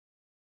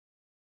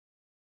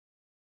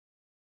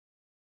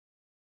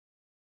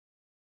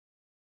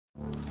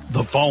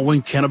The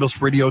following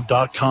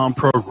CannabisRadio.com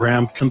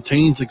program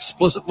contains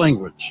explicit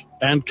language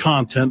and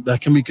content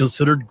that can be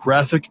considered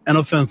graphic and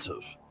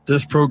offensive.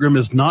 This program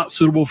is not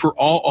suitable for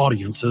all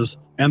audiences,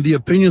 and the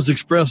opinions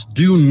expressed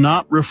do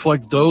not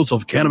reflect those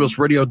of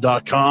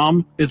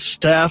CannabisRadio.com, its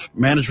staff,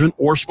 management,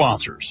 or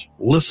sponsors.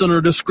 Listener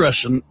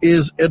discretion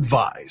is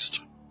advised.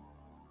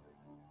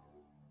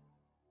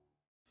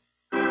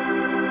 And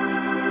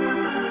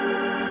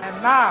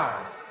now,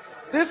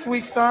 this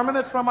week's sermon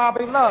is from our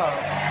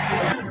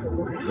beloved,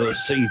 the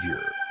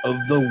savior of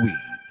the weed.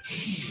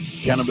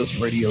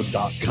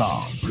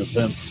 CannabisRadio.com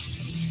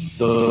presents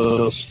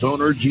the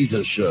Stoner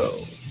Jesus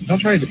Show. Don't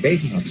try to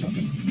debate me on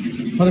something.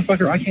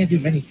 Motherfucker, I can't do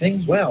many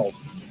things well,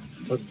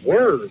 but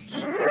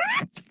words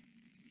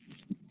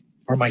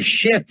are my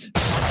shit.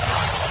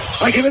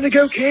 I give it to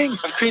Go King.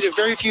 I've created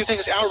very few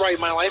things outright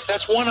in my life.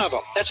 That's one of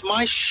them. That's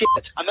my shit.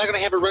 I'm not going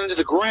to have it run into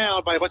the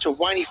ground by a bunch of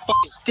whiny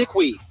fucking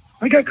dickweed.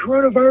 I got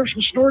coronavirus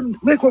from snorting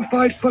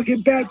liquefied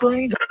fucking bat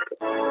brains.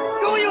 Do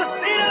you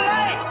see the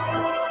light?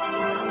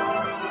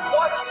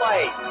 What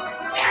light?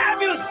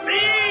 Have you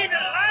seen the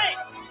light?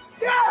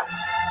 Yes!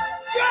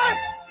 Yes!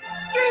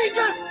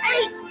 Jesus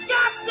H.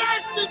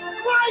 Goddamn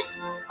Christ!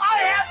 I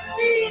have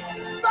seen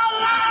the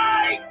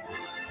light!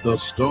 The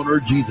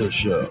Stoner Jesus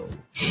Show.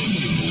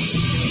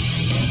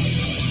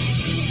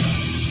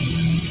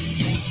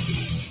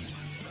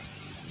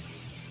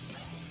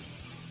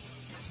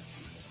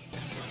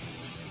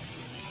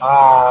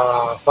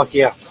 Fuck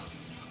yeah.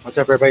 What's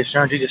up, everybody?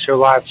 Stoner Jesus Show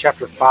Live,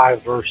 Chapter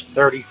 5, Verse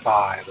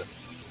 35.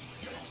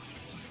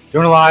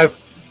 Doing it live,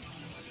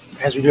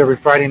 as we do every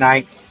Friday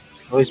night,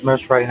 at least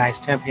most Friday nights,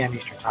 10 p.m.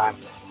 Eastern Time,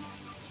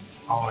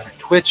 on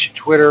Twitch,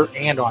 Twitter,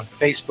 and on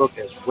Facebook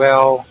as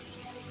well.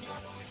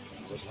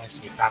 Those links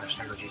can be found at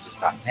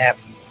stonerjesus.net.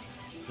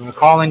 If you want to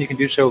call in, you can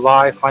do so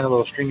live. Find a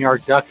little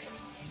StreamYard duck.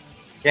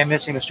 Can't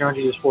miss him at Stoner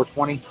Jesus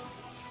 420.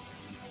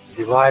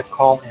 The live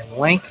call-in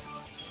link.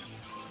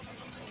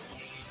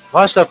 A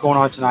lot of stuff going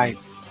on tonight.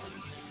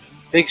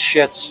 Big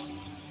shits.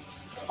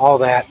 All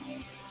that.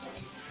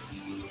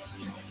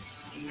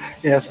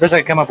 Yeah, that's the best I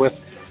can come up with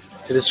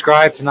to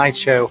describe tonight's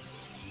show.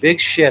 Big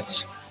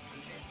shits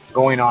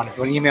going on. If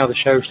you want to email the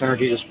show,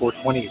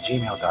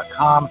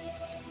 stonerjesus420@gmail.com.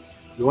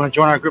 If you want to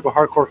join our group of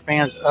hardcore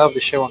fans of the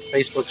show on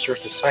Facebook,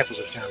 search Disciples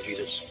of Stoner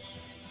Jesus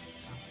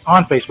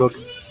on Facebook.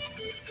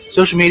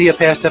 Social media,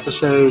 past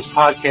episodes,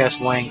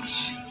 podcast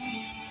links,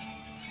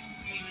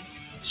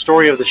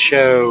 story of the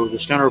show, the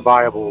Stoner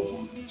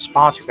Bible,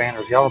 sponsor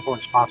banners, the all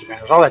important sponsor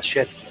banners, all that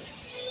shit.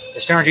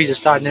 At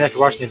stonerjesus.net, if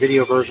you're watching the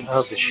video version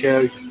of the show,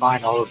 you can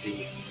find all of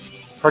the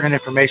pertinent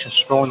information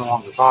scrolling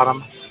along the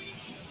bottom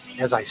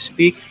as I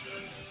speak.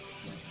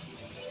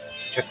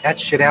 Check that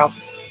shit out.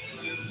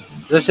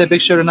 As I said,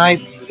 big show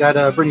tonight. We got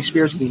Britney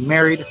Spears getting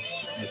married,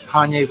 and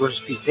Kanye versus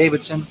Pete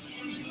Davidson.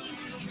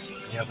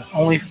 We have an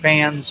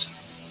OnlyFans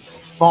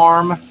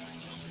farm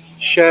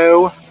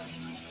show.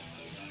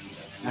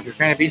 Now, if you're a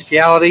fan of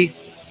bestiality,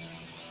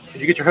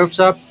 did you get your hopes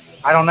up?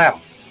 I don't know.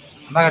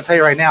 I'm not going to tell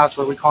you right now. It's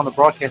what we call in the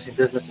broadcasting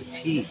business a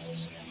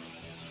tease.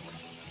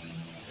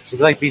 So if you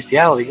like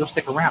bestiality, you'll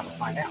stick around and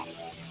find out.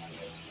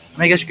 I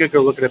mean, I guess you could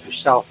go look it up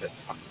yourself, but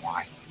fucking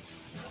why?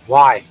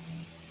 Why?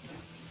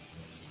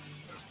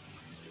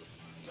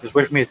 Just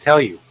wait for me to tell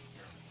you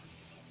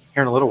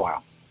here in a little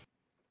while.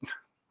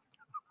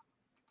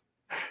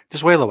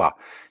 Just wait a little while.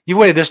 You've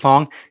waited this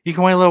long. You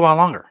can wait a little while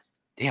longer.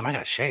 Damn, I got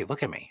to shave.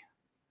 Look at me.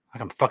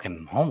 Like I'm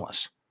fucking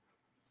homeless.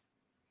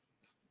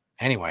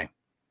 Anyway.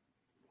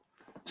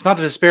 It's not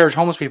to disparage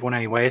homeless people in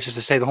any way. It's just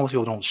to say the homeless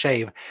people don't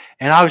shave.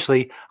 And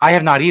obviously, I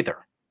have not either.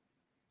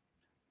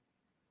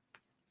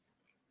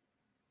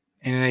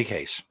 In any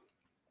case,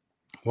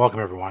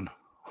 welcome everyone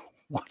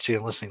watching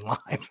and listening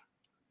live.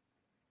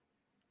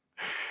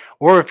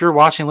 Or if you're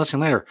watching and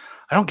listening later,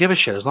 I don't give a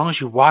shit. As long as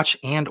you watch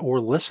and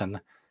or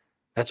listen,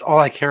 that's all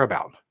I care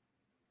about.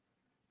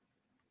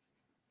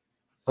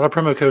 A lot of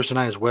promo codes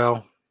tonight as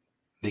well.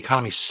 The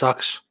economy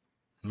sucks.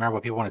 No matter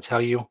what people want to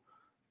tell you.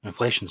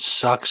 Inflation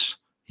sucks.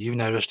 You've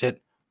noticed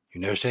it. You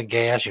noticed it at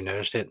gas. You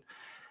noticed it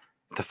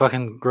at the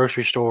fucking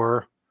grocery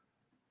store.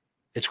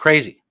 It's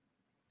crazy.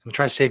 I'm going to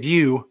try to save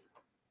you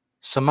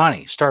some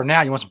money. Starting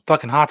out, you want some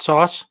fucking hot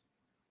sauce?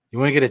 You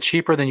want to get it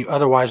cheaper than you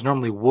otherwise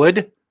normally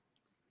would?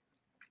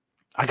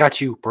 I got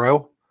you,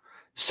 bro.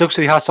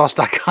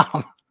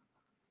 SilkCityHotSauce.com.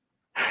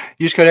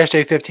 Use code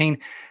SJ15.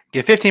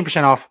 Get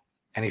 15% off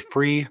and a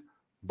free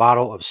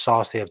bottle of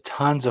sauce. They have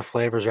tons of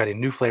flavors. They're adding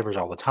new flavors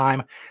all the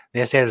time. They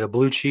just added a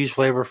blue cheese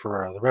flavor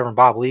for the Reverend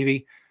Bob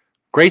Levy.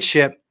 Great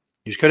shit.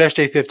 Use code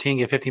SJ15.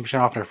 Get 15%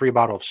 off and a free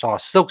bottle of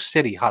sauce.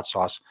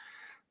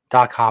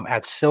 SilkCityHotSauce.com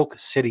at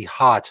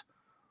SilkCityHot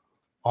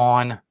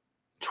on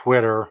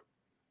Twitter.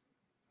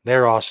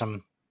 They're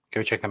awesome.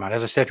 Go check them out.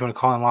 As I said, if you want to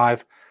call in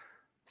live,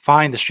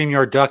 find the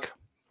StreamYard Duck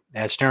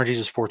at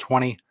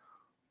StonerJesus420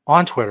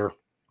 on Twitter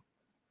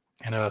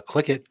and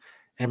click it,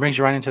 and it brings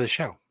you right into the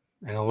show.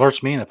 And it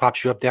alerts me, and it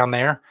pops you up down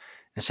there, and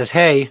it says,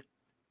 hey,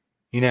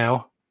 you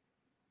know,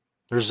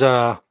 there's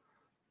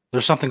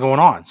something going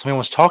on. Somebody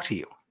wants to talk to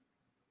you.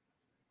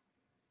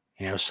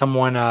 You know,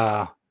 someone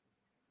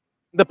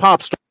the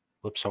pop star.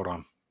 Whoops, hold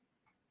on.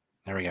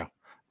 There we go. I'm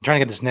trying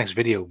to get this next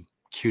video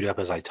queued up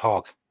as I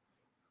talk.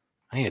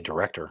 I need a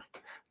director.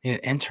 I need an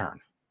intern.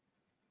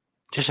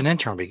 Just an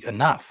intern would be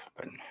enough.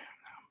 But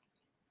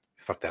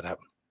fuck that up.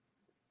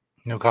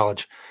 No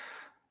college.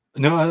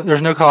 No,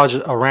 there's no college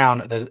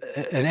around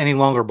that any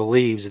longer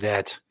believes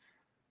that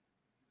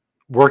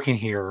working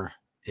here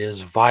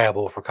is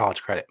viable for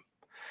college credit.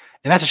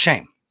 And that's a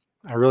shame.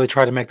 I really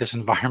try to make this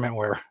environment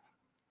where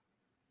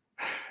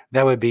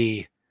that would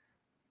be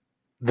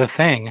the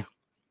thing,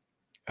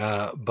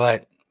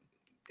 but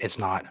it's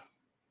not.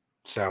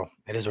 So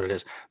it is what it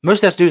is.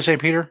 Most has to do with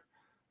St. Peter.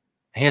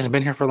 He hasn't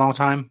been here for a long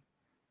time.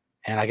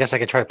 And I guess I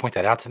could try to point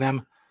that out to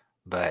them.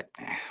 But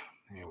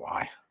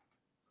why?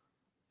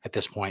 At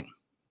this point,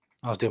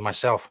 I was doing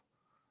myself.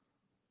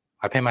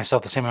 I pay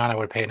myself the same amount I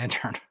would pay an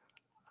intern.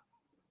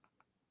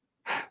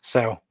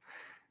 So,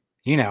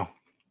 it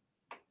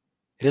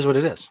is what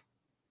it is.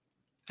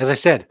 As I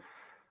said,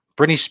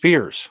 Britney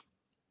Spears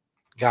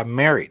got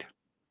married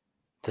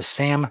to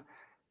Sam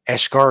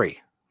Asghari,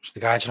 which is the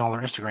guy that's on all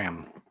her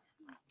Instagram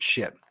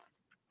shit.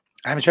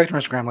 I haven't checked her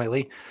Instagram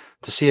lately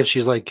to see if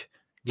she's like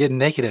getting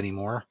naked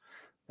anymore.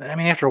 I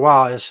mean, after a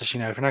while, it's just, if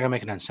you're not going to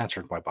make it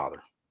uncensored, why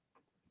bother?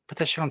 Put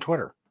that shit on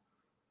Twitter.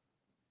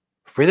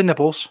 Free the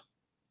nipples.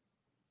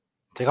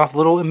 Take off the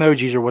little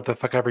emojis or what the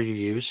fuck ever you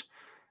use.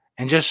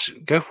 And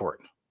just go for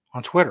it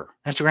on Twitter.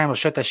 Instagram will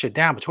shut that shit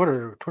down, but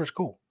Twitter's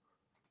cool.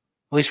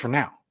 At least for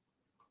now.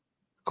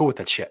 Cool with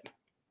that shit.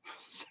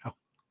 So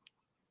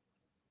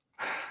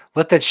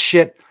let that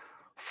shit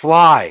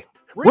fly.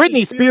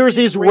 Britney Spears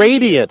is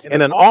radiant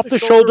in an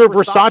off-the-shoulder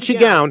Versace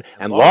gown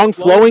and long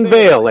flowing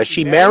veil as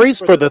she marries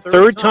for the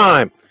third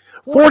time.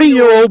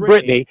 40-year-old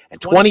Britney and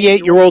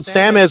 28-year-old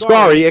Sam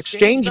Asghari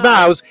exchanged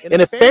vows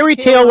in a fairy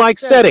tale-like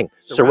setting,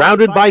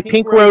 surrounded by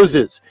pink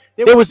roses.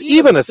 There was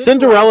even a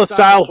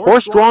Cinderella-style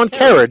horse-drawn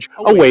carriage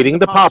awaiting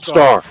the pop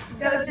star.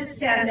 Don't just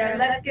stand there.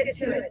 Let's get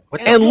to it.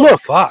 And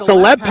look,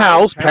 celeb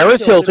pals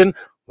Paris Hilton.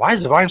 Why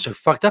is the volume so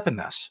fucked up in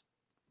this?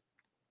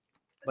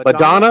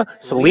 Madonna,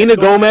 Selena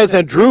Gomez,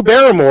 and Drew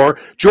Barrymore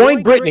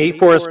joined Britney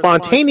for a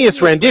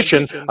spontaneous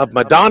rendition of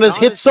Madonna's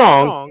hit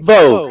song,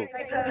 Vogue.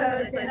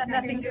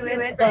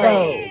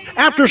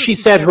 After she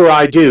said her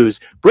I do's,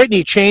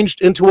 Britney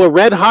changed into a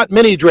red-hot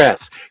mini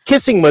dress,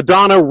 kissing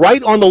Madonna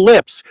right on the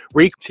lips.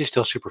 She's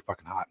still super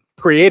fucking hot.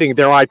 Creating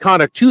their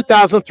iconic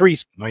 2003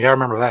 No, y'all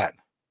remember that.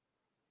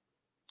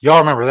 Y'all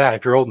remember that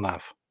if you're old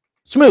enough.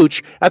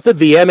 smooch at the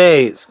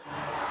VMAs.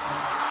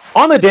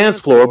 On the dance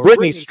floor,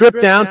 Britney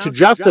stripped down to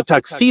just a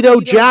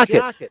tuxedo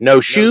jacket, no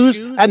shoes,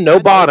 and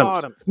no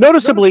bottoms.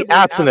 Noticeably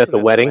absent at the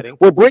wedding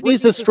were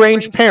Britney's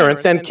estranged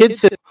parents and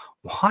kids.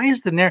 Why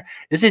is the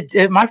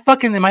am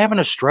I having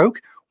a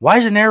stroke? Why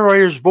is the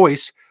narrator's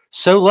voice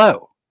so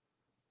low?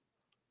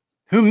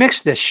 Who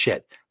mixed this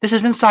shit? This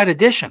is Inside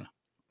Edition.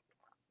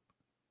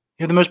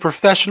 You're the most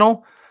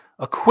professional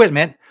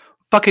equipment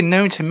fucking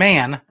known to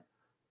man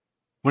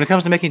when it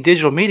comes to making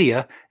digital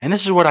media, and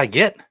this is what I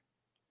get.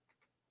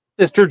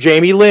 Sister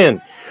Jamie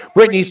Lynn.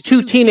 Britney's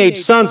two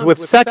teenage sons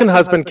with second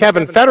husband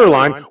Kevin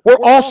Federline were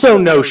also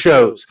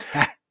no-shows.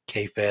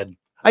 K-Fed.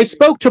 I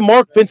spoke to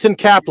Mark Vincent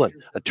Kaplan,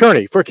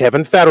 attorney for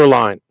Kevin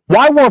Federline.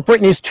 Why weren't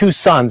Britney's two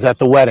sons at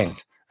the wedding?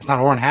 It's not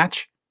Orrin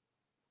Hatch?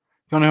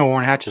 If you don't know who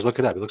Orrin Hatch is, look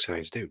it up. It looks like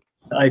his dude.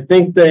 I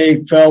think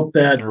they felt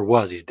that... Or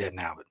was. He's dead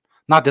now, but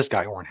not this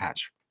guy, Orrin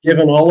Hatch.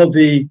 Given all of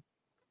the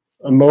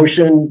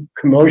emotion,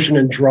 commotion,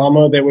 and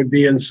drama that would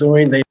be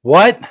ensuing, they...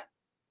 What?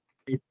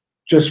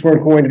 Just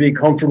weren't going to be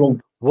comfortable.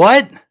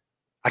 What?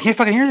 I can't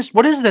fucking hear this.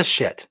 What is this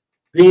shit?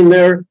 Being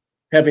there.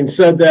 Having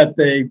said that,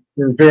 they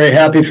were very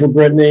happy for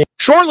Britney.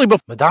 Shortly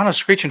before Madonna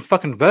screeching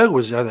fucking Vogue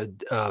was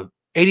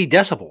 80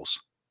 decibels.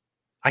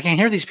 I can't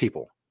hear these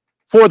people.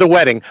 For the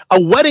wedding, a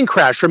wedding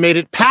crasher made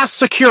it past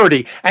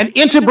security and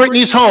into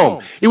Britney's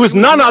home. It was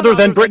none other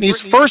than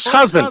Britney's first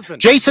husband,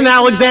 Jason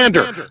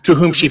Alexander, to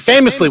whom she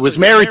famously was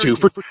married to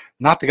for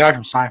not the guy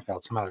from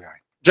Seinfeld, some other guy.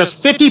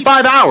 Just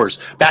 55 hours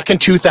back in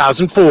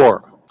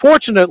 2004.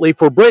 Fortunately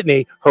for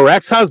Britney, her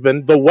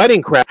ex-husband, the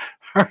wedding crasher,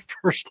 her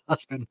first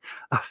husband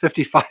of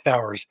 55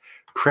 hours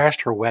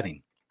crashed her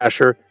wedding.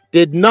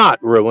 Did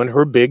not ruin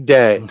her big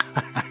day.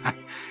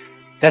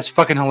 That's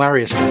fucking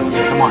hilarious.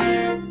 Come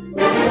on.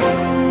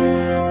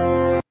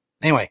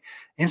 Anyway,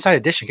 Inside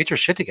Edition, get your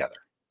shit together.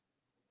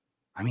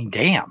 I mean,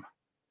 damn.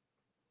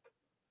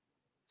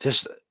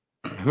 Just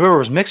whoever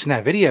was mixing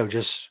that video,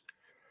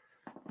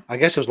 I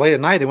guess it was late at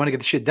night. They want to get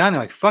the shit done.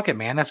 They're like, fuck it,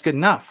 man. That's good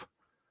enough.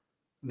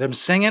 Them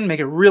singing, make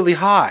it really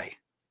high.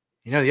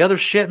 The other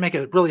shit, make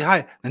it really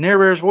high. The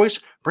narrator's voice,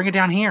 bring it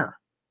down here.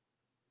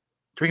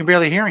 So we can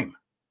barely hear him.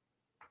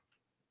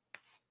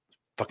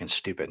 Fucking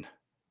stupid.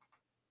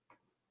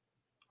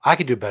 I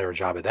could do a better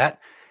job at that.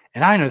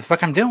 And I don't know what the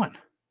fuck I'm doing.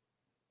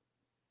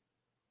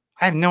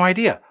 I have no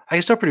idea. I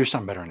can still produce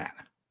something better than that.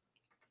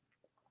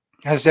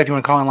 As I said, if you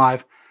want to call in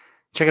live,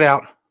 check it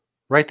out.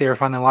 Right there,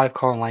 find the live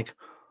call-in link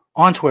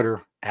on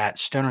Twitter at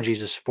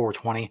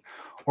StonerJesus420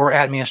 or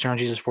at me at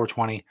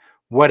StonerJesus420.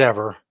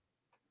 Whatever.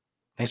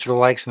 Thanks for the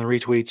likes and the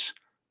retweets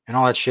and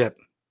all that shit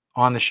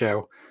on the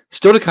show.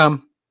 Still to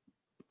come,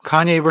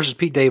 Kanye versus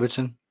Pete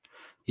Davidson.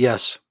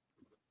 Yes,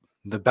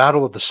 the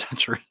battle of the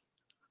century.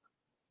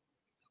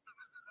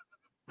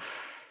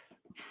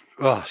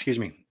 Oh, excuse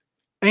me.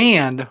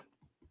 And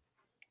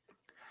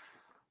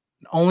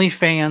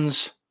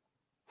OnlyFans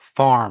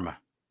farm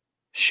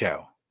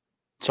show.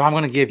 So I'm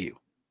going to give you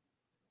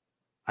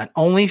an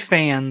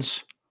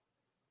OnlyFans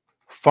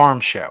farm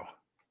show.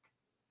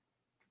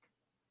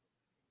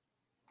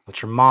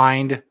 Let your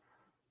mind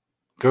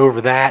go over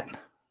that.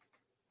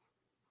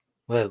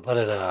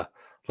 Let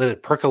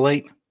it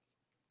percolate,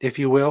 if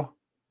you will,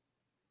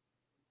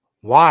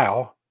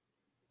 while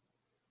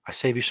I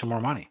save you some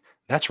more money.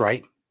 That's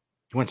right.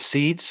 You want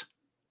seeds?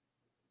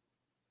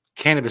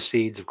 Cannabis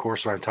seeds, of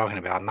course, what I'm talking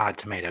about, not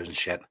tomatoes and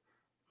shit. I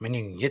mean,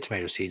 you can get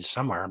tomato seeds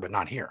somewhere, but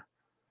not here.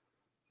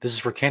 This is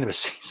for cannabis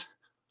seeds.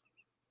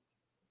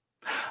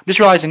 I'm just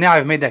realizing now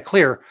I've made that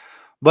clear,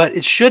 but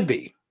it should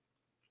be.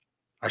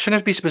 I shouldn't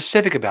have to be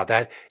specific about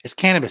that. It's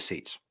cannabis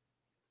seeds.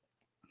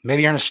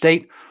 Maybe you're in a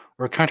state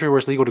or a country where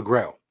it's legal to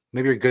grow.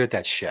 Maybe you're good at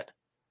that shit.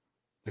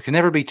 There can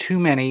never be too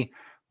many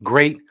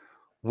great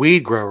weed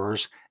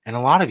growers, and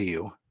a lot of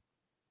you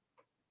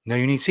know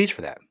you need seeds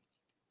for that.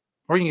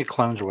 Or you can get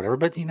clones or whatever,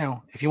 but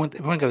if you want to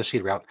go the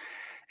seed route.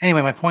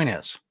 Anyway, my point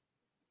is,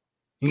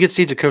 you can get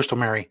seeds at Coastal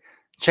Mary.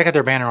 Check out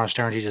their banner on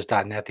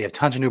stonerjesus.net. They have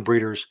tons of new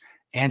breeders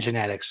and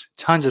genetics,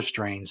 tons of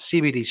strains,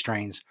 CBD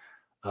strains,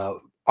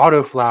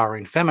 auto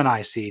flowering,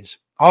 feminized seeds,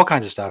 all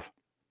kinds of stuff.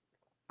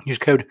 Use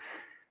code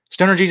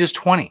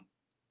StonerJesus20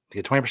 to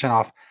get 20%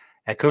 off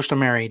at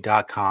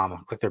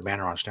coastalmary.com. Click their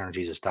banner on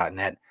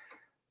stonerjesus.net.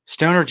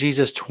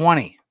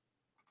 StonerJesus20.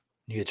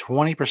 You get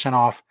 20%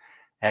 off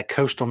at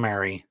Coastal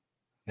Mary.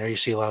 There you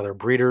see a lot of their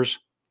breeders.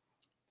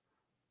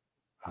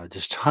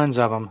 Just tons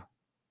of them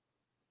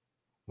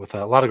with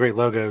a lot of great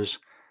logos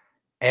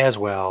as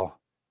well.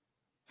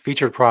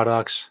 Featured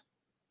products,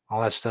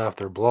 all that stuff.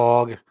 Their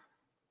blog,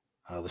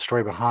 the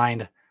story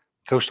behind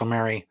Coastal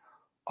Mary,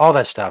 all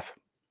that stuff.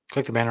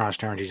 Click the banner on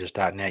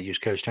stonerjesus.net. Use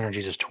code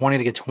StonerJesus20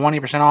 to get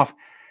 20% off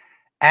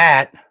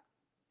at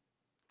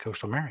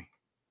Coastal Mary.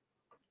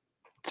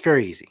 It's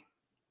very easy.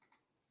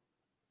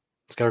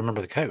 Just got to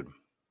remember the code.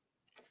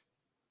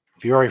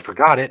 If you already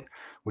forgot it,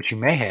 which you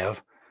may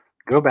have,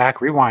 go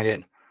back, rewind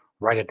it,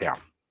 write it down.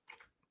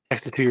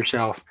 Text it to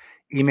yourself,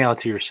 email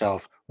it to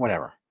yourself,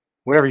 whatever.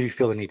 Whatever you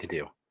feel the need to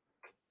do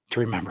to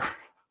remember.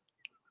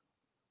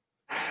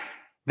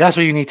 That's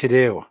what you need to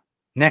do.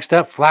 Next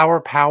up,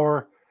 Flower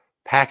Power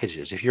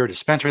Packages. If you're a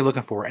dispensary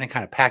looking for any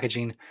kind of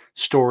packaging,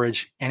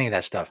 storage, any of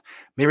that stuff,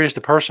 maybe you're just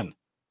a person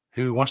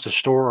who wants to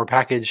store or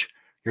package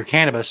your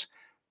cannabis,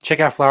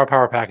 check out Flower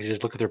Power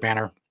Packages, look at their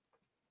banner,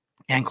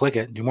 and click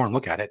it. Do more than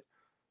look at it.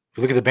 If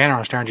you look at the banner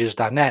on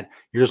stonerjesus.net,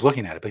 you're just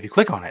looking at it. But if you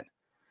click on it,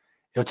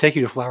 it'll take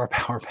you to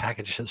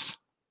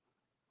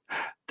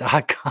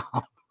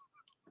flowerpowerpackages.com.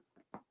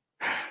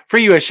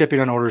 Free U.S. shipping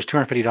on orders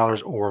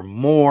 $250 or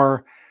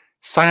more.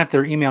 Sign up to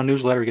their email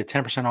newsletter to get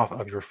 10% off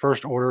of your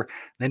first order.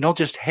 They don't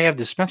just have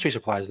dispensary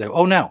supplies, though.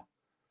 Oh, no.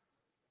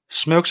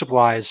 Smoke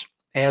supplies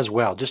as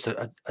well. Just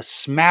a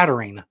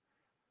smattering.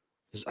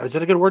 Is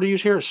that a good word to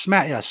use here? A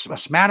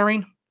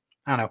smattering?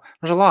 I don't know.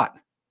 There's a lot. I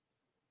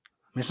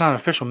mean, it's not an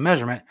official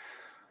measurement.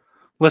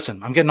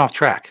 Listen, I'm getting off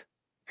track.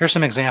 Here's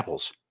some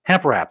examples.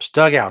 Hemp wraps,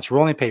 dugouts,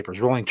 rolling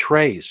papers, rolling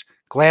trays,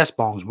 glass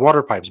bongs,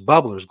 water pipes,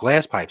 bubblers,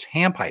 glass pipes,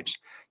 hand pipes,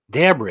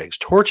 dab rigs,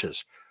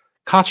 torches,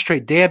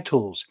 concentrate dab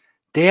tools,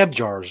 dab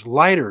jars,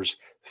 lighters,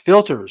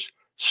 filters,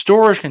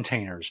 storage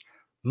containers,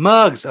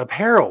 mugs,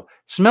 apparel,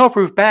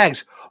 smell-proof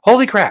bags.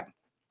 Holy crap.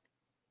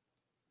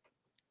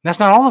 That's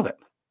not all of it.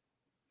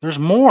 There's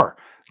more.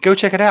 Go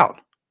check it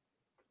out.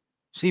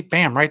 See,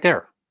 bam, right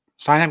there.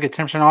 Sign up, get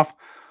 10% off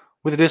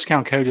with a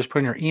discount code. Just put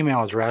in your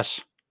email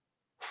address,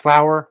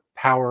 Flower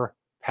Power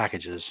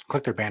Packages.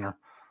 Click their banner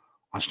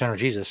on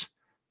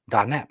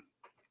stonerjesus.net.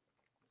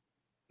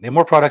 They have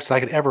more products that I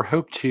could ever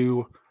hope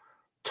to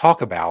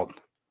talk about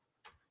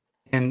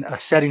in a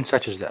setting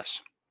such as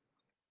this.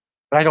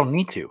 But I don't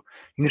need to. You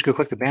can just go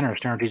click the banner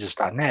at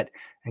stonerjesus.net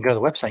and go to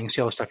the website. You can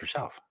see all the stuff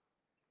yourself.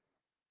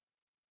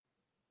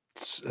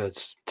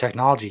 It's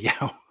technology, yo.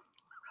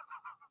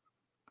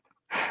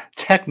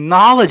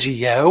 Technology,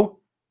 yo.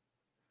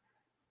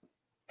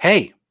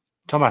 Hey,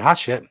 talking about hot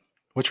shit,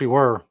 which we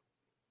were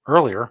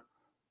earlier.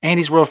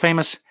 Andy's world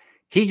famous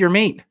Heat Your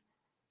Meat.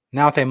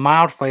 Now with a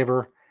mild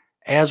flavor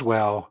as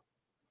well.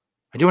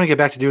 I do want to get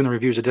back to doing the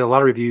reviews. I did a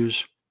lot of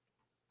reviews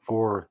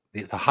for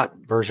the hot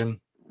version.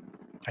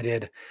 I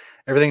did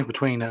everything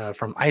between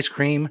from ice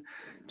cream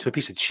to a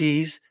piece of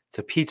cheese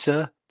to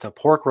pizza to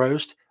pork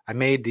roast. I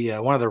made the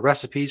one of the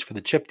recipes for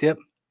the chip dip.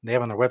 They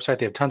have on their website.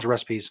 They have tons of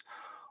recipes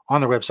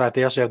on their website.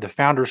 They also have the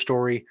founder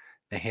story.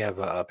 They have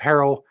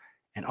apparel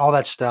and all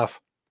that stuff.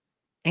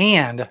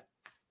 And you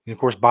can, of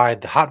course, buy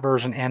the hot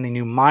version and the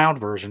new mild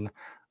version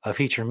of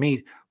Heat Your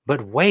Meat.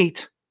 But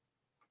wait,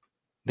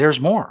 there's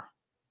more.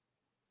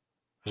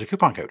 There's a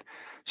coupon code.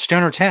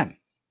 Stoner10.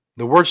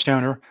 The word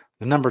stoner,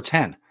 the number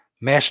 10.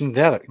 Mash them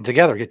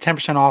together. Get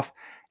 10% off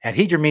at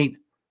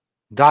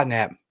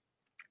heatyourmeat.net.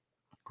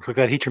 Click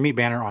that Heat Your Meat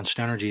banner on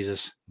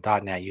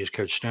stonerjesus.net. Use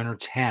code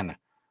STONER10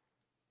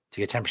 to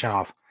get 10%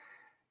 off.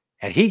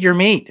 And Heat Your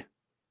Meat.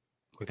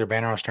 Click their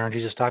banner on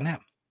stonerjesus.net.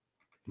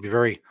 It'd be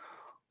very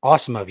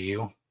awesome of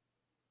you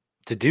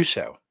to do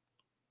so.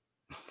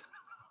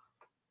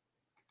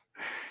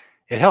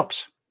 It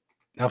helps.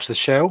 It helps the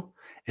show.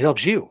 It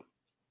helps you.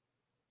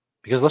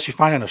 Because unless you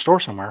find it in a store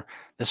somewhere,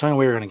 that's the only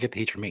way you're going to get to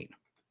Heat Your Meat.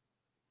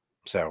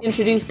 So,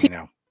 introduce you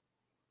know.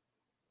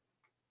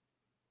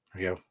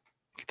 There you go.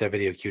 Get that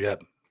video queued up.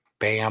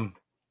 Bam.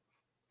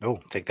 Oh,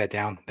 take that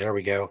down. There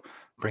we go.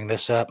 Bring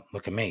this up.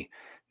 Look at me.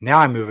 Now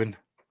I'm moving.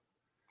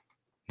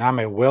 Now I'm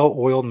a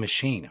well-oiled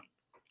machine.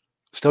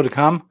 Still to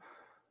come,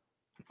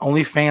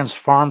 OnlyFans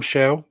farm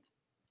show.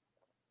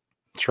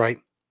 That's right.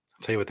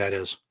 I'll tell you what that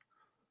is.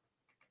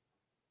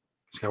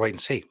 Just gotta wait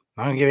and see.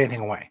 I'm not gonna give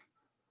anything away.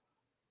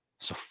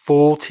 It's a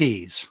full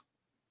tease,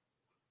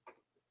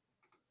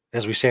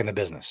 as we say in the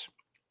business.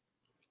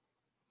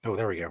 Oh,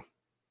 there we go.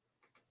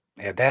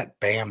 Add that.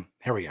 Bam.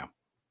 Here we go.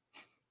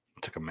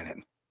 It took a minute.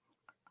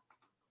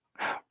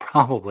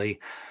 Probably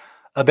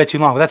a bit too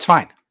long, but that's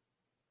fine.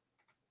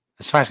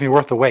 It's fine. It's going to be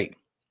worth the wait.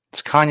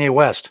 It's Kanye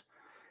West.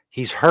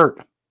 He's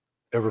hurt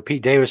over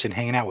Pete Davidson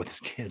hanging out with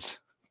his kids.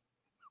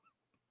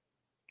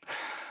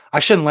 I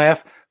shouldn't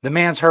laugh. The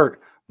man's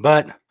hurt,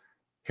 but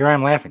here I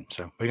am laughing.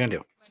 So what are you going to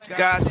do?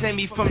 God sent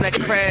me from that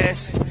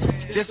crash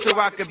just so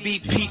I could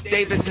beat Pete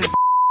Davidson's.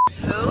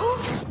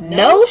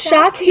 No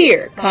shock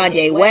here.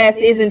 Kanye West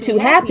isn't too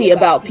happy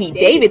about Pete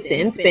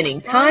Davidson spending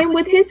time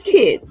with his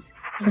kids.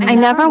 I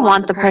never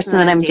want the person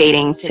that I'm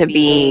dating to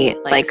be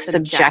like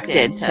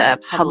subjected to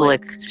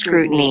public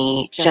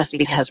scrutiny just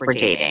because we're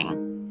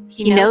dating.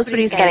 He knows what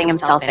he's getting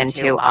himself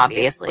into,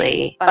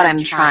 obviously, but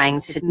I'm trying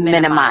to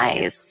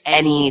minimize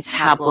any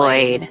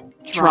tabloid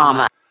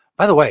drama.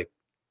 By the way,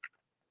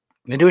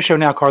 they do a show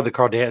now called The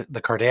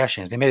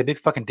Kardashians. They made a big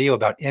fucking deal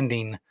about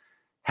ending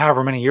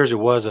however many years it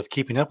was of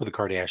keeping up with the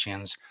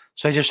Kardashians.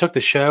 So they just took the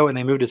show and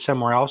they moved it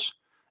somewhere else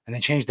and they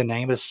changed the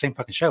name, but it's the same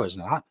fucking show,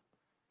 isn't it not?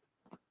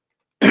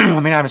 I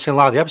mean, I haven't seen a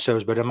lot of the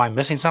episodes, but am I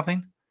missing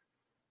something?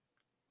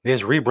 They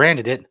just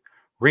rebranded it,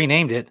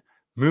 renamed it,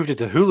 moved it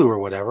to Hulu or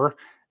whatever,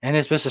 and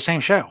it's just the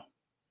same show.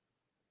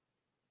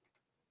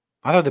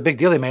 I thought the big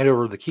deal they made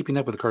over the keeping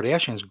up with the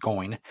Kardashians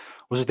going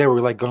was that they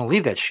were like going to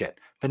leave that shit,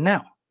 but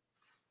no.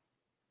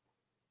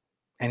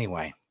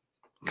 Anyway,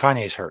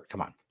 Kanye's hurt.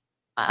 Come on.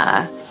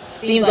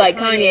 Seems like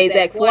Kanye's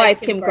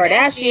ex-wife, Kim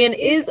Kardashian,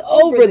 is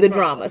over the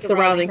drama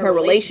surrounding her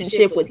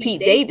relationship with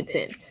Pete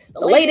Davidson. The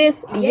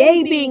latest,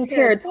 Ye being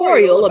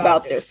territorial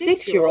about their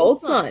 6-year-old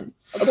son.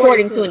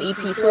 According to an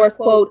ET source,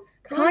 quote,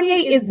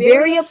 Kanye is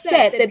very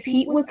upset that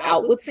Pete was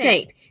out with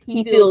Saint.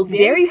 He feels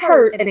very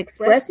hurt and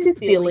expressed his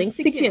feelings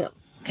to Kim.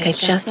 I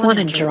just want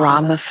a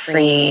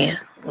drama-free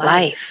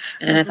life.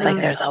 And it's like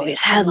there's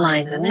always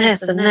headlines and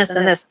this and this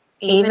and this.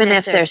 Even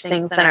if there's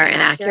things that are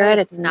inaccurate,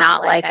 it's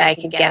not like I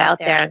could get out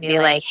there and be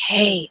like,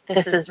 hey,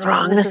 this is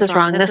wrong, this is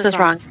wrong, this is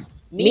wrong.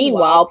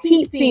 Meanwhile,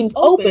 Pete seems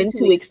open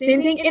to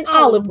extending an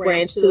olive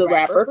branch to the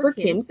rapper for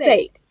Kim's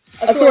sake.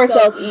 A source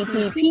tells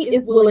ET Pete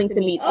is willing to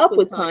meet up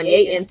with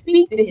Kanye and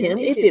speak to him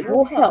if it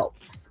will help.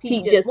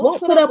 Pete just won't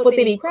put up with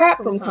any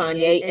crap from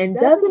Kanye and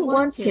doesn't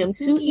want Kim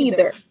to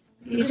either.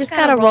 You just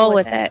gotta roll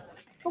with it.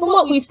 From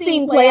what we've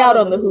seen play out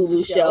on the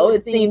Hulu show,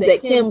 it seems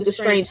that Kim's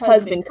estranged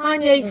husband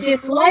Kanye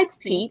dislikes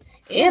Pete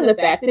and the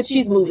fact that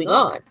she's moving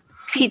on.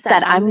 Pete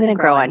said, I'm going to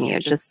grow on you.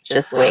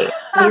 Just wait.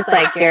 He's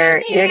like,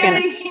 you're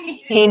going to,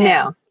 he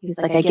knew. He's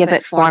like, I give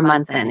it 4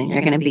 months in and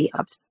you're going to be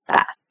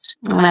obsessed.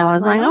 And I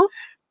was like, oh,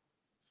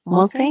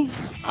 we'll see.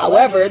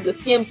 However, the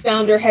Skims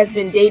founder has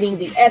been dating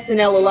the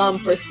SNL alum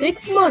for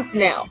 6 months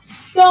now.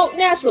 So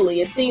naturally,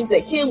 it seems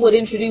that Kim would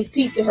introduce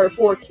Pete to her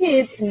 4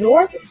 kids,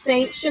 North,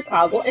 Saint,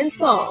 Chicago, and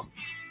Psalm.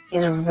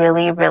 He's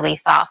really, really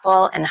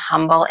thoughtful and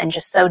humble and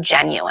just so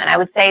genuine. I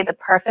would say the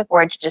perfect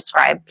word to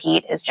describe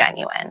Pete is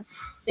genuine.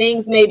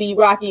 Things may be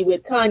rocky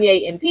with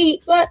Kanye and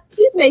Pete, but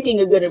he's making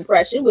a good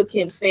impression with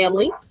Kim's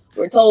family.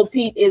 We're told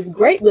Pete is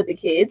great with the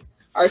kids.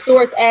 Our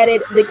source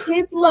added, the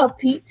kids love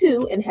Pete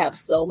too and have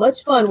so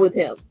much fun with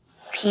him.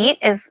 Pete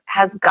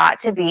has got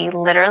to be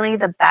literally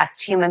the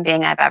best human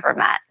being I've ever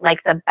met.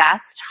 Like the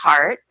best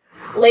heart.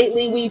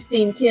 Lately, we've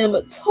seen Kim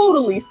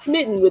totally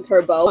smitten with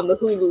her beau on the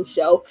Hulu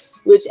show,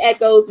 which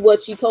echoes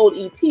what she told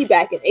ET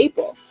back in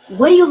April.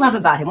 What do you love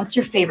about him? What's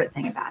your favorite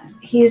thing about him?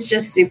 He's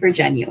just super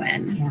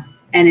genuine. Yeah.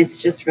 And it's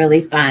just really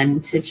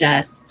fun to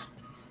just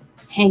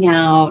hang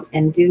out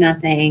and do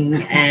nothing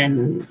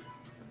and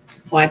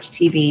watch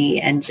TV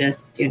and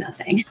just do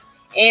nothing.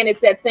 And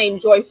it's that same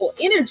joyful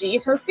energy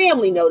her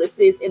family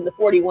notices in the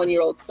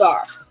 41-year-old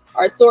star.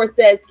 Our source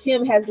says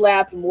Kim has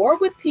laughed more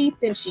with Pete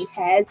than she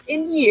has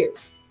in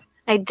years.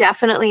 I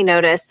definitely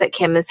noticed that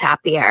Kim is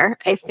happier.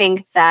 I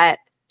think that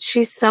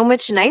she's so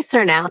much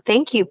nicer now.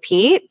 Thank you,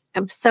 Pete.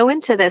 I'm so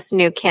into this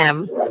new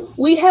Kim.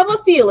 We have a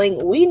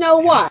feeling we know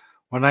why.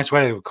 What a nice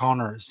way to call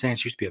her saying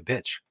she used to be a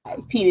bitch.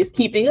 Pete is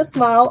keeping a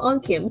smile on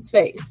Kim's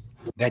face.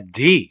 That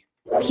D.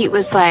 Pete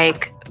was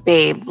like,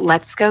 babe,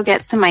 let's go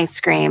get some ice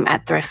cream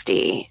at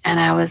Thrifty. And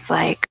I was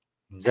like,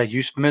 is that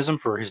euphemism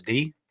for his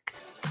D?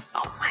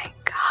 Oh my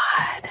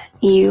God.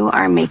 You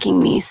are making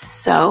me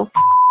so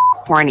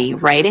horny.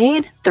 Rite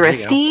Aid,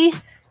 Thrifty.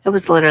 It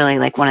was literally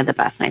like one of the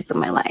best nights of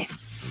my life.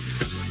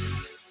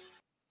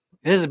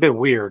 It is a bit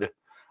weird.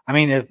 I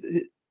mean, if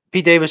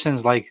Pete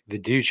Davidson's like the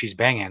dude she's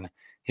banging,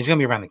 he's going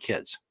to be around the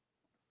kids.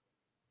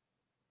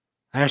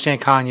 I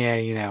understand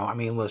Kanye, you know. I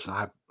mean, listen,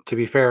 to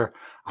be fair,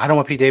 I don't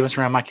want Pete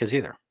Davidson around my kids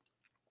either.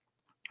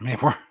 I mean,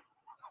 if I'm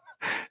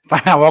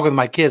out walking with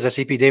my kids, I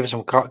see Pete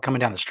Davidson coming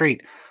down the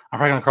street, I'm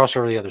probably going to cross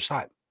over to the other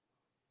side.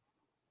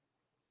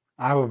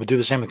 I would do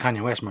the same with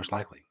Kanye West, most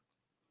likely.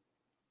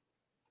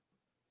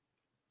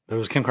 If it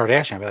was Kim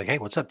Kardashian, I'd be like, hey,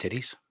 what's up,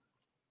 titties?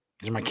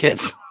 These are my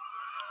kids.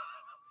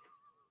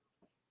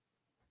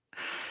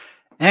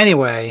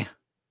 Anyway,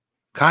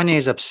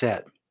 Kanye's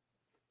upset.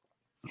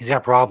 He's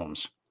got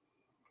problems.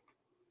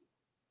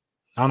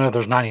 I don't know if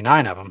there's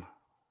 99 of them.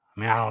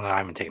 I mean, I don't know. I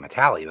haven't taken a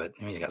tally, but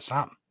I mean, he's got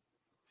something.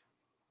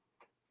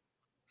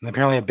 And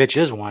apparently a bitch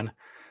is one.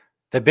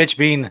 The bitch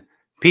being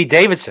Pete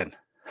Davidson.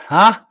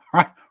 Huh?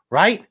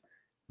 Right?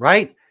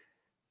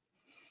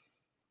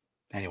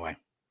 Anyway.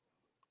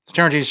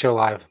 Stoner Jesus Show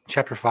Live,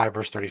 Chapter 5,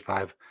 Verse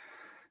 35.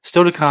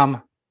 Still to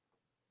come,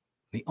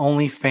 the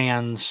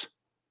OnlyFans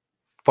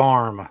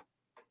farm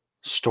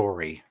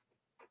story.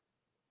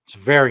 It's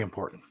very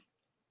important.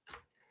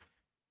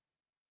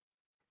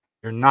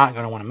 You're not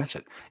going to want to miss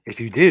it.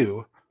 If you do,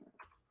 you're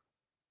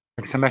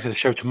going to come back to the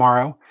show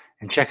tomorrow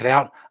and check it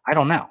out. I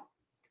don't know.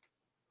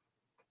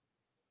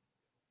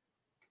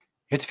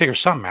 You have to figure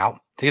something out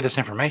to get this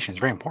information.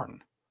 It's very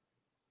important.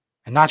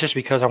 And not just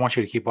because I want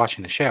you to keep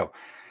watching the show.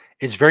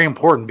 It's very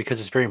important because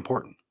it's very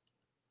important.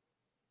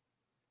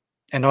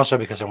 And also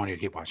because I want you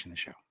to keep watching the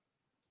show.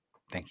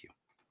 Thank you.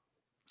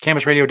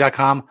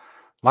 CannabisRadio.com.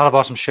 A lot of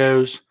awesome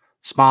shows,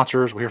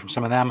 sponsors. We'll hear from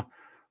some of them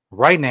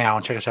right now.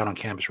 And check us out on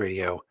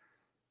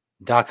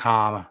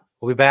CannabisRadio.com.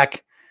 We'll be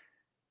back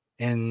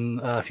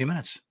in a few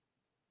minutes.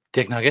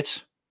 Dick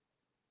Nuggets.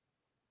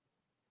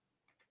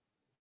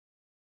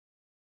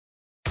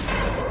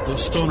 The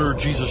Stoner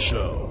Jesus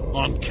Show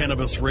on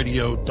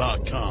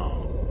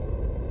CannabisRadio.com.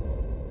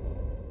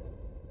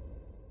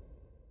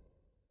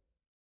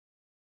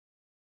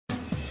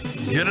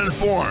 Get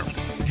informed,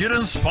 get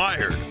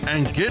inspired,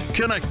 and get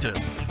connected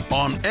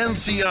on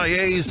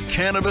NCIA's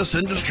Cannabis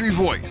Industry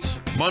Voice.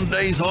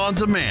 Mondays on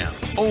demand,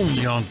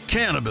 only on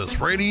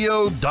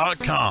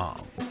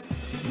CannabisRadio.com.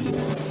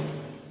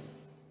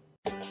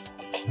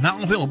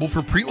 Now available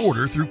for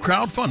pre-order through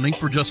crowdfunding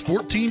for just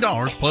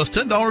 $14 plus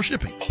 $10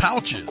 shipping.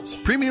 Pouches,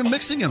 premium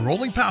mixing and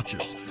rolling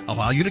pouches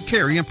allow you to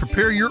carry and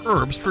prepare your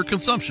herbs for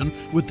consumption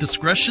with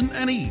discretion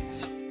and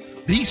ease.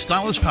 These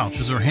stylish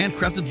pouches are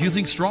handcrafted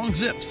using strong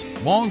zips,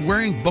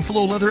 long-wearing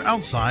buffalo leather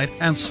outside,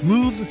 and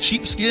smooth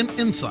sheepskin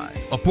inside.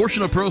 A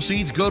portion of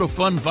proceeds go to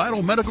fund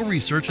vital medical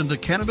research into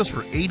cannabis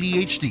for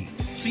ADHD.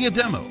 See a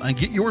demo and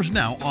get yours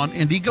now on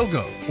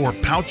Indiegogo or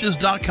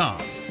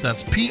Pouches.com.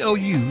 That's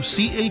POUCHZ.com.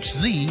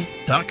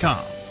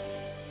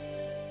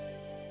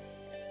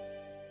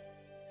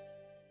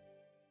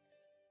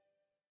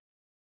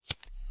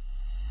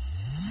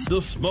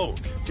 The smoke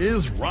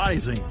is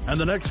rising, and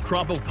the next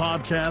crop of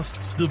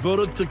podcasts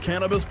devoted to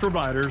cannabis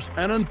providers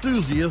and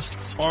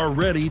enthusiasts are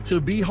ready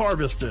to be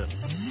harvested.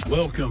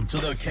 Welcome to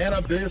the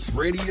Cannabis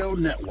Radio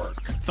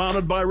Network,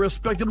 founded by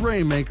respected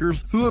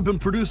rainmakers who have been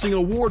producing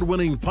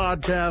award-winning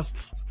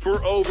podcasts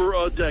for over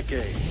a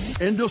decade.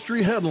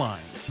 Industry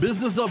headlines,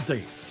 business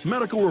updates,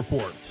 medical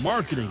reports,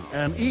 marketing,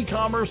 and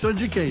e-commerce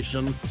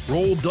education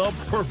rolled up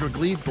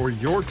perfectly for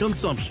your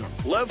consumption.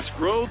 Let's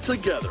grow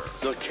together.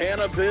 The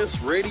Cannabis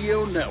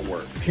Radio Network.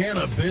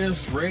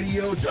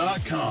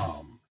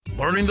 CannabisRadio.com.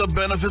 Learning the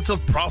benefits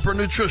of proper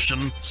nutrition,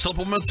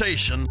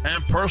 supplementation,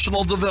 and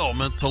personal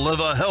development to live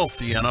a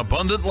healthy and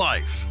abundant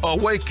life.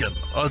 Awaken,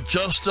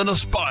 adjust, and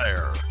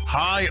aspire.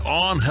 High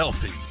on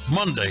Healthy.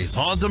 Mondays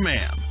on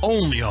demand.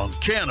 Only on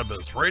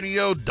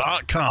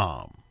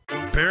CannabisRadio.com.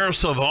 Bear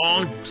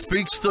Savong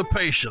speaks to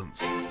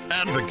patients,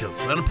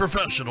 advocates, and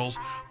professionals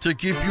to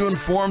keep you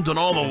informed on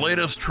all the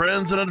latest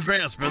trends and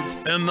advancements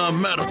in the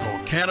medical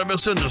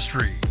cannabis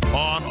industry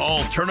on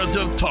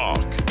Alternative Talk,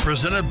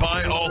 presented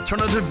by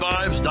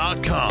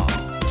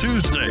AlternativeVibes.com.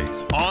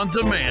 Tuesdays on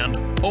demand,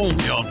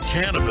 only on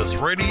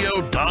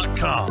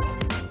CannabisRadio.com.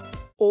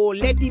 Oh,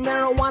 let the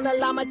marijuana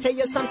llama tell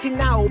you something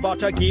now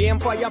about a game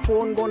for your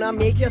phone gonna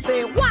make you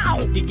say,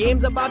 wow! The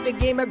game's about the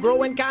game of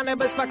growing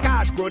cannabis for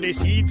cash. Grow the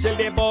seed, sell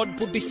the bud,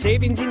 put the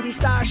savings in the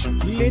stash.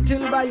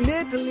 Little by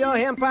little, your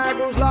empire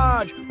grows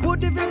large.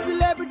 Put the big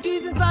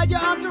celebrities inside your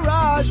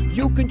entourage.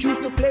 You can choose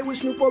to play with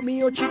Snoop or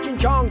me or Cheech and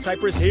Chong.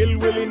 Cypress Hill,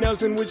 Willie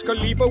Nelson, Wiz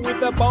Khalifa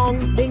with a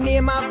bong. The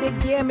name of the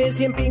game is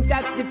Hemp Inc.,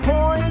 that's the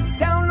point.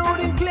 Download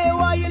and play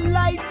while you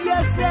light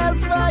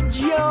yourself a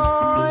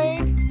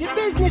joint. The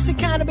business of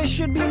cannabis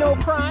should be no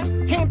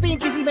crime. Hemp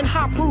Inc. is even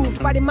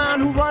hot-proofed by the man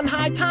who run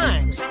High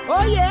Times.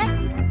 Oh yeah?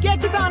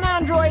 Get it on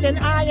Android and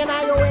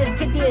iOS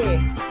today.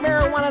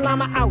 Marijuana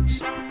llama out.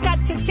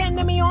 Got to tend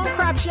to me own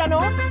crops, you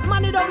know.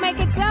 Money don't make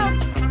itself.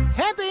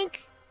 Hemp Inc.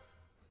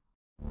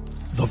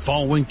 The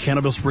following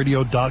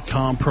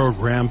CannabisRadio.com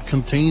program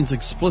contains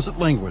explicit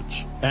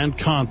language and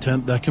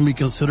content that can be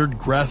considered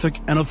graphic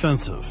and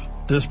offensive.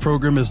 This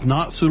program is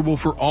not suitable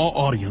for all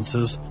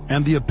audiences,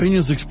 and the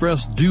opinions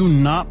expressed do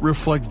not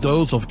reflect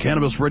those of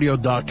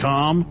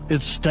CannabisRadio.com,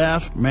 its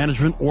staff,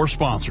 management, or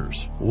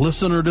sponsors.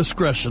 Listener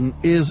discretion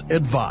is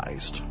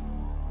advised.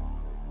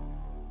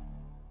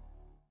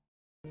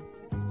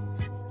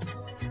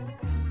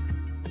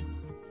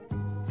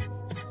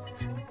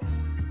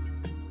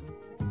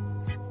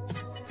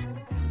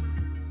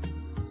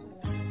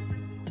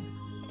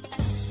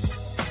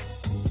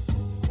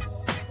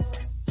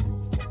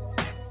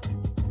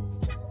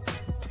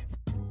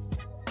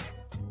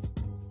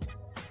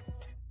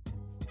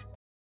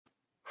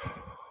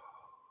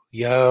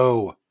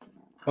 Yo,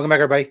 welcome back,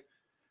 everybody.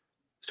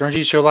 Stern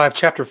G Show Live,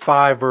 Chapter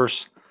 5,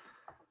 Verse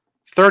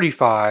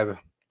 35. If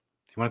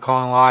you want to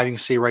call in live, you can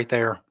see right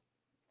there.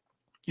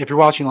 If you're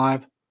watching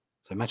live,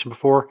 as I mentioned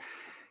before,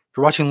 if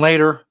you're watching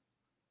later,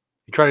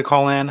 you try to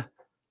call in,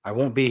 I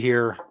won't be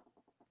here.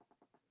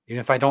 Even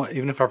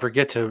if I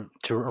forget to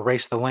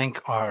erase the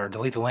link or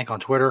delete the link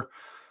on Twitter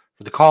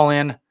for the call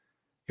in,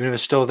 even if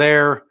it's still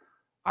there,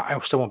 I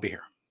still won't be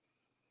here.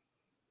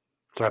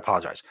 So I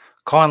apologize.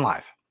 Call in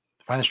live.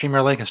 Find the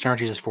streamer link and Stern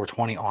Jesus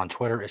 420 on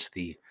Twitter. It's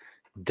the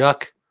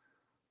duck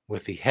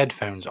with the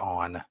headphones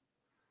on.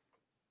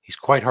 He's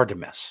quite hard to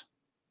miss.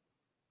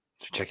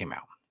 So check him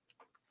out.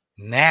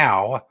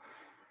 Now,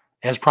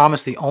 as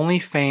promised, the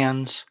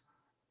OnlyFans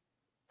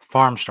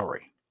farm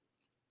story.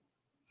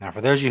 Now, for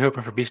those of you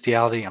hoping for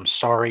bestiality, I'm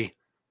sorry. You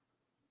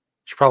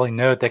should probably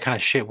know that kind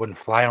of shit wouldn't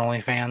fly on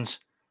OnlyFans.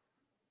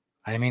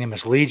 I didn't mean to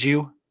mislead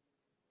you,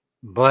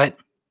 but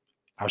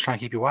I was trying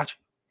to keep you watching.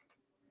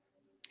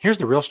 Here's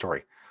the real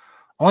story.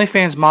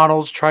 OnlyFans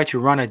models try to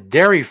run a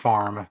dairy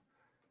farm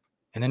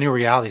in the new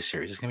reality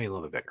series. It's going to be a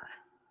little bit bigger.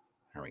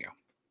 There we go.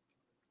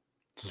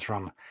 This is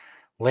from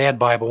Lad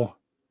Bible.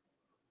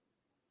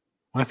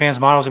 OnlyFans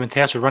models have been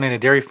tasked with running a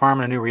dairy farm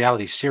in a new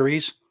reality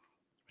series,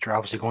 which you're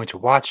obviously going to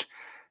watch.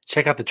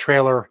 Check out the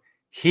trailer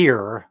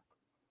here.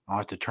 I'll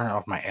have to turn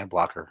off my ad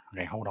blocker.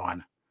 Okay, hold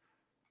on.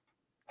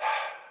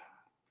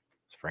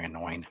 It's very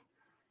annoying.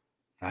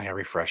 Now I gotta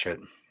refresh it.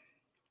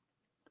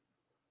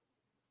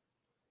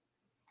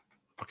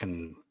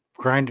 Fucking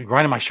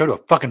grinding my show to a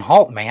fucking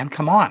halt, man.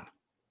 Come on. Get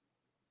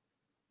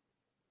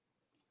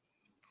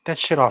that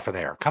shit off of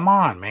there. Come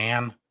on,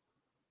 man.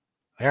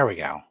 There we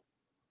go.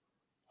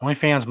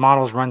 OnlyFans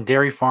models run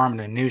dairy farm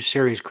in a new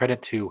series.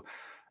 Credit to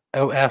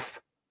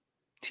OF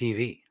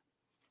TV.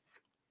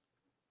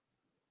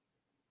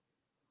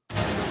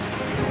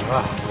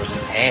 Oh, there's an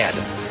ad.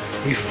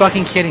 Are you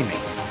fucking kidding me?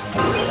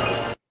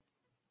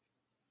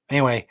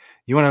 Anyway,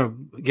 you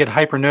want to get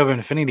Hypernova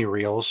Infinity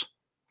Reels?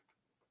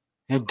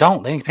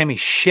 Don't. They didn't pay me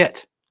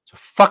shit. So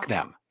fuck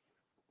them.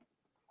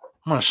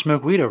 I'm going to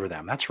smoke weed over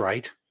them. That's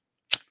right.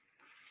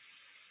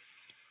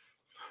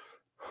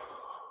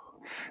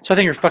 So I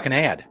think you're a fucking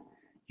ad.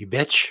 You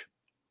bitch.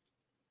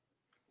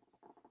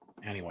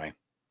 Anyway.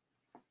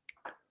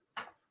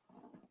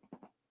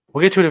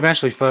 We'll get to it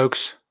eventually,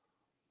 folks.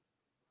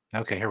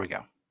 Okay, here we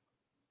go.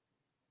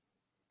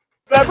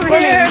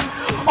 Brilliant!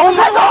 Oh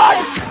my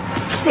god!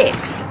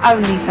 6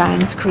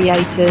 OnlyFans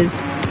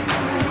creators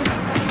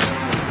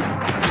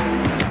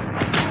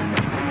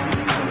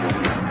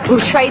will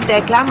trade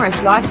their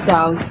glamorous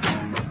lifestyles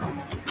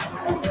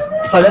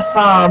for the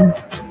farm.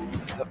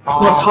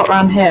 What's hot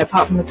around here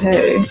apart from the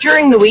poo?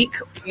 During the week,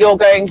 you're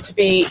going to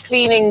be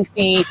cleaning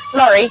the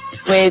slurry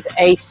with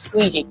a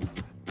squeegee.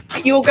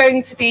 You're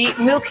going to be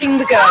milking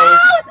the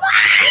girls.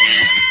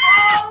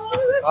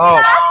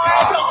 Oh.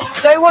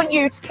 Don't want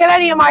you to kill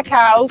any of my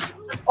cows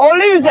or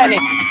lose any.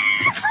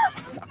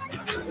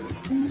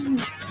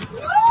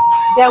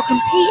 They'll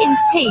compete in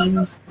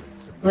teams.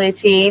 Blue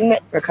team,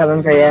 we're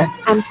coming for you.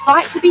 And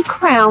fight to be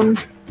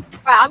crowned.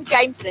 Right, I'm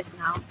game for this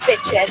now,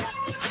 bitches.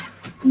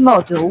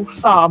 Model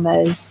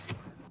farmers.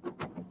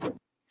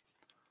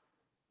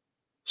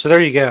 So there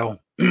you go.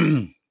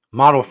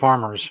 Model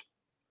farmers.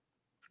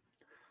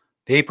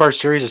 The 8-part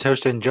series is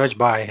hosted and judged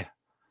by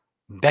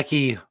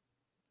Becky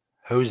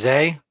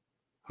Jose,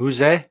 who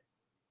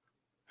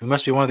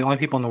must be one of the only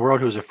people in the world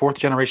who is a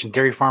 4th-generation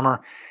dairy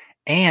farmer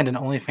and an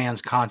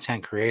OnlyFans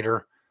content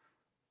creator.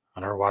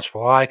 Under her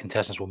watchful eye,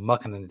 contestants will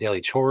muck in the daily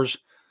chores,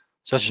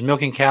 such as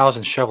milking cows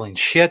and shoveling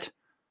shit.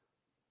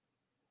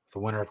 The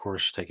winner, of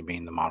course,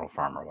 being the model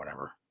farmer or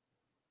whatever.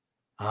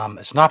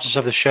 A synopsis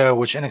of the show,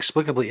 which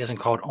inexplicably isn't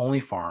called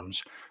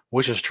OnlyFarms,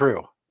 which is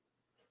true.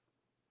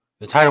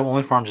 The title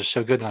OnlyFarms is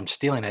so good that I'm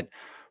stealing it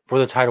for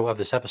the title of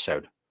this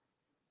episode.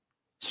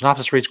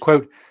 Synopsis reads,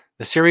 quote,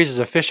 the series is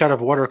a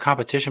fish-out-of-water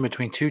competition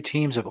between 2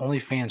 teams of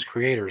OnlyFans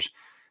creators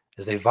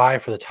as they vie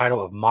for the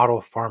title of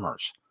model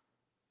farmers.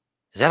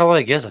 Is that all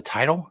it gets, a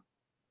title?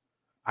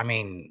 I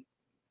mean,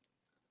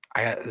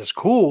 it's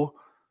cool,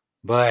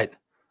 but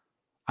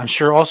I'm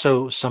sure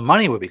also some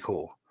money would be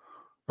cool.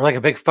 Or like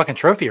a big fucking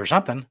trophy or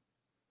something.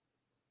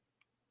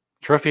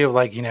 Trophy of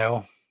like,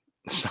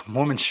 some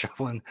woman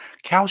shoveling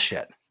cow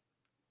shit.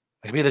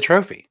 That could be the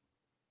trophy.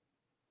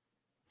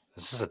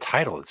 This is a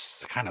title.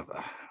 It's kind of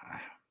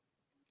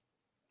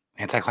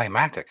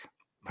anticlimactic,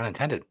 pun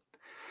intended.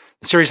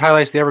 The series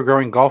highlights the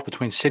ever-growing gulf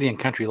between city and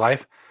country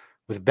life,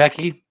 with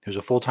Becky, who's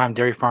a full-time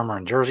dairy farmer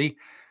in Jersey,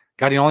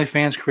 guiding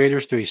OnlyFans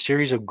creators through a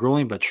series of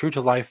grueling but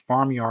true-to-life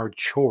farmyard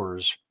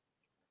chores.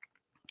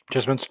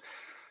 Participants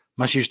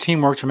must use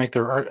teamwork to make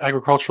their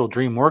agricultural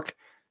dream work,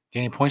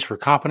 gaining points for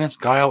competence,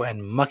 guile,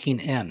 and mucking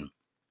in.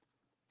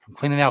 From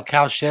cleaning out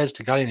cow sheds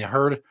to guiding a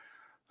herd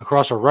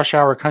across a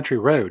rush-hour country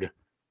road.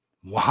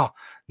 Wow.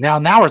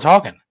 Now we're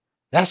talking.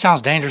 That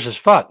sounds dangerous as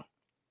fuck.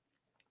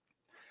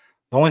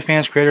 The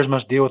OnlyFans creators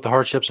must deal with the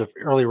hardships of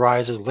early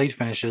rises, late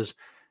finishes,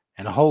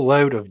 and a whole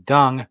load of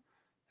dung in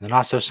the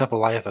not-so-simple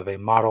life of a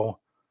model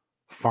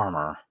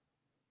farmer.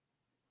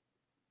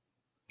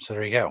 So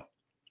there you go.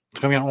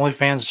 It's going to be on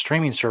OnlyFans'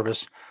 streaming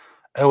service,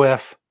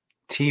 OF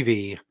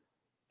TV.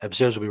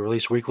 Episodes will be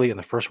released weekly, and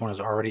the first one is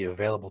already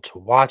available to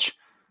watch.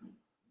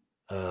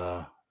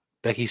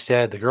 Becky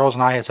said, "The girls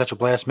and I had such a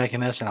blast making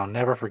this, and I'll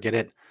never forget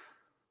it.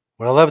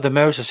 What I love the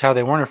most is how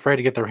they weren't afraid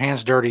to get their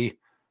hands dirty.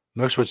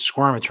 Most would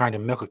squirm at trying to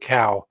milk a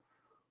cow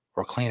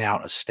or clean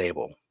out a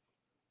stable."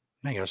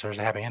 There you go. So there's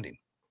a happy ending,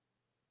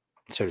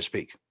 so to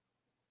speak.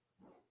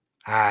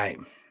 I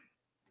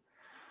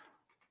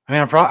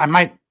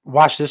might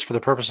watch this for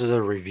the purposes of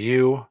a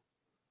review,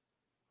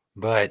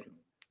 but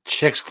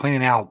chicks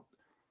cleaning out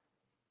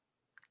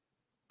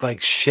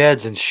like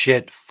sheds and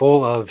shit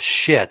full of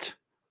shit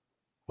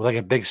with like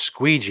a big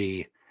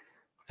squeegee,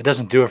 it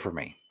doesn't do it for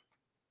me.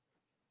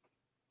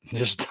 It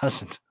just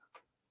doesn't.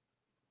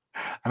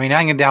 I mean, I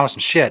can get down with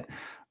some shit,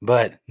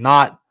 but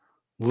not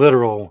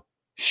literal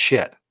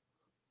shit,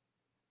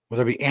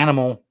 whether it be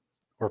animal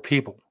or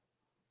people.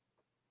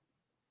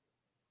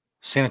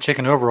 Seeing a chick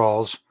in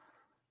overalls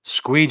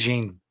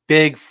squeegeeing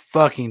big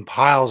fucking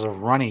piles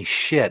of runny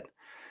shit,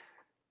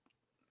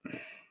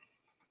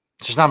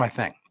 it's just not my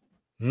thing.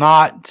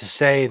 Not to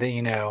say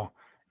that,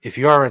 if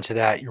you are into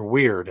that, you're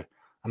weird.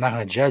 I'm not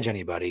going to judge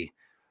anybody,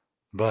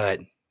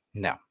 but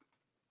no.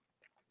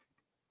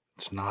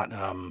 It's not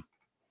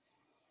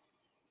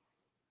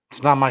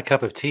my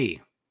cup of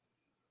tea,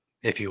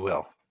 if you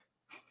will.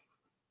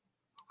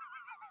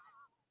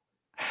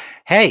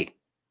 Hey, you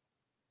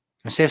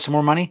want to save some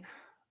more money?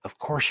 Of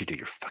course you do.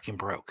 You're fucking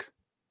broke.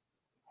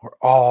 We're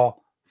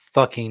all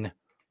fucking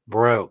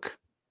broke.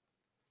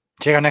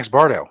 Check out Next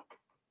Bardo,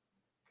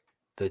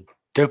 the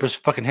dopest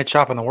fucking hit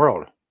shop in the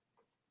world.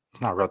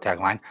 It's not a real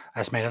tagline. I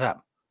just made it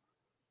up.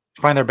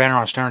 Find their banner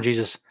on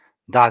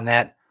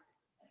stonerjesus.net.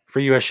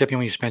 Free U.S. shipping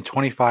when you spend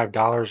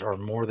 $25 or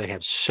more. They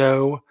have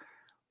so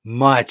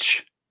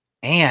much.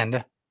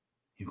 And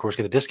you, of course,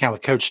 get a discount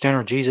with code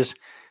STONERJesus.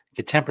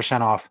 Get 10%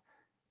 off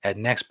at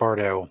Next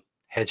Bardo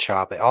Head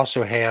Shop. They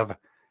also have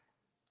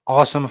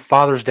awesome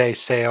Father's Day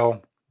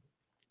sale,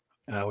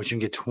 which you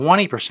can get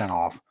 20%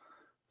 off.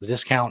 The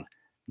discount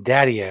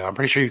Daddy-O. I'm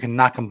pretty sure you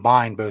cannot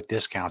combine both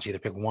discounts. Either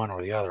pick one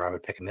or the other. I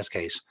would pick in this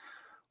case.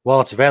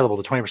 Well, it's available,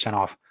 the 20%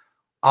 off,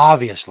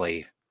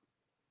 obviously.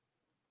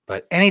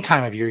 But any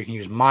time of year, you can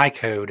use my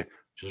code,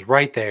 which is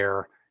right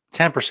there,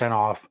 10%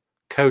 off,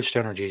 code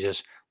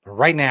STONERJesus. But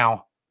right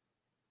now,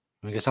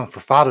 when we get something for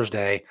Father's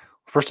Day,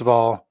 first of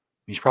all,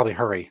 you should probably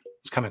hurry.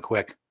 It's coming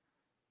quick.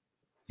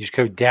 Use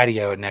code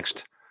Daddy-O at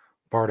Next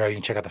Bardo. You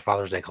can check out the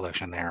Father's Day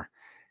collection there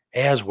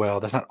as well.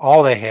 That's not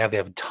all they have. They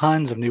have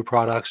tons of new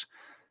products,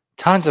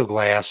 tons of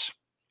glass.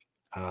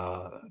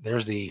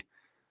 There's the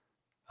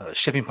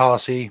shipping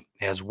policy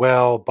as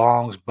well.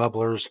 Bongs,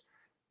 bubblers,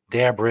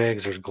 dab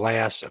rigs. There's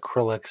glass,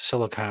 acrylic,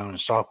 silicone,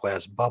 soft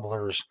glass,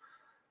 bubblers.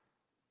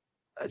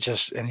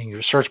 And you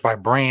can search by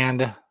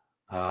brand. They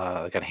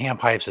got hand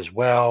pipes as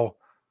well.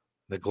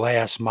 The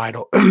glass,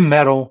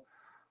 metal,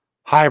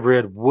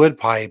 hybrid, wood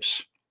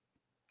pipes,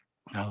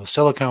 the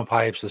silicone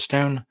pipes, the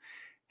stone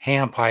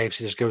hand pipes.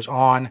 It just goes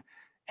on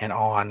and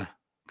on.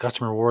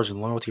 Customer rewards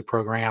and loyalty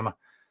program.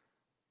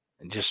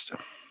 Just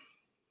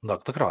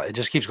look at all. It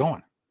just keeps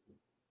going.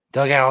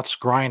 Dugouts,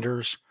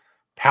 grinders,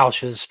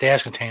 pouches,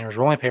 stash containers,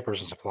 rolling papers,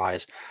 and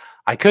supplies.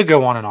 I could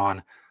go on and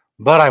on,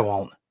 but I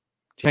won't.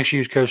 Just make sure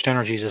you use code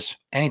STONERJesus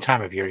any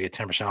time of year to get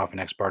 10% off at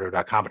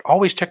nextbardo.com. But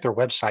always check their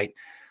website,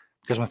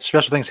 because when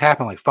special things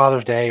happen like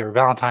Father's Day or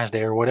Valentine's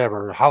Day or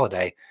whatever, or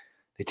holiday,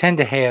 they tend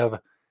to have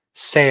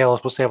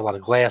sales. Plus, they have a lot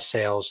of glass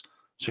sales.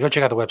 So go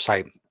check out the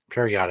website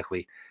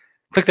periodically.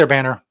 Click their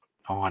banner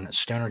on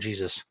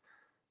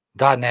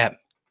stonerjesus.net.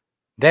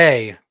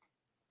 They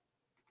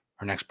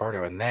are Next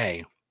Bardo, and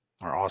they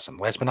are awesome.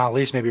 Last but not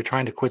least, maybe you're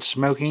trying to quit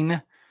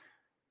smoking.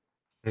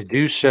 To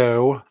do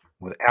so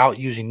without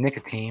using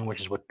nicotine,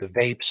 which is what the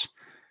vapes,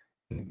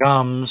 and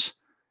gums,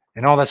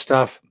 and all that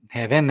stuff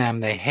have in them.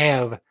 They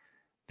have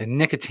the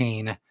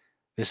nicotine.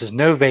 This is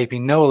no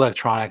vaping, no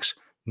electronics,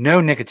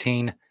 no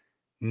nicotine,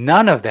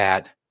 none of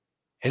that.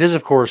 It is,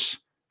 of course,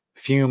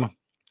 fume.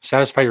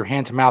 Satisfy your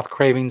hand-to-mouth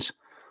cravings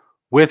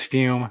with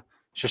fume.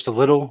 It's just a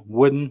little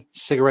wooden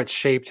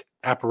cigarette-shaped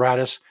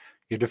apparatus.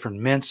 You have different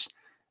mints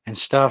and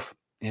stuff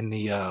in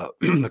the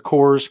the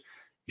cores.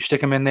 You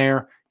stick them in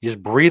there. You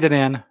just breathe it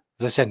in.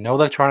 As I said, no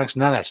electronics,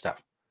 none of that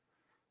stuff.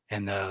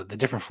 And the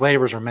different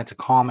flavors are meant to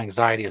calm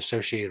anxiety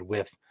associated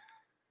with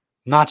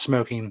not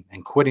smoking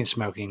and quitting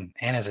smoking.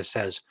 And as it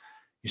says,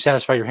 you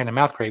satisfy your hand and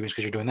mouth cravings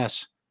because you're doing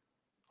this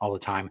all the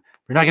time.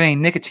 You're not getting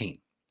any nicotine.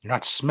 You're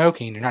not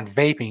smoking. You're not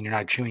vaping. You're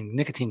not chewing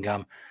nicotine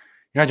gum.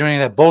 You're not doing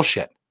any of that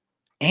bullshit.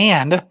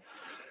 And,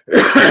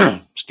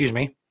 excuse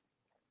me,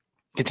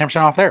 get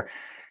 10% off there.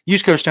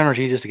 Use code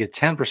StonerJesus to get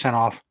 10%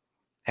 off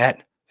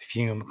at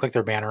Fume. Click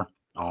their banner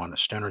on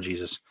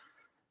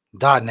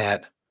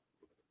stonerjesus.net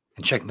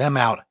and check them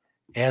out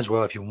as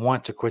well if you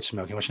want to quit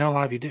smoking, which I know a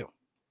lot of you do.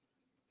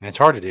 And it's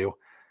hard to do,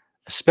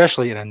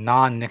 especially in a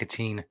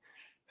non-nicotine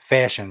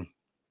fashion.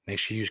 Make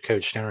sure you use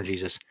code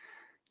StonerJesus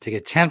to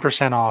get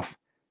 10% off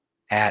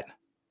at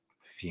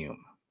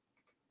Fume.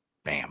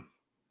 Bam.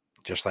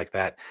 Just like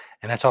that.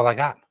 And that's all I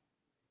got.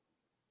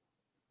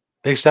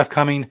 Big stuff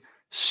coming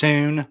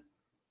soon. A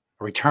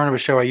return of a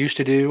show I used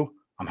to do.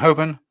 I'm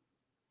hoping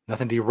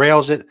nothing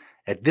derails it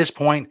at this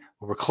point.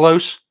 We're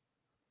close.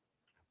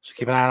 So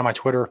keep an eye on my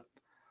Twitter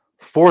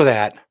for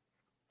that,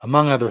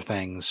 among other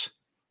things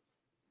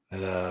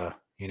that,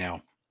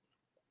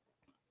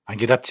 I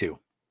get up to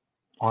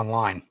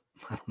online.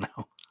 I don't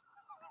know.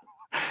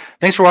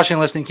 Thanks for watching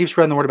and listening. Keep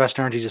spreading the word about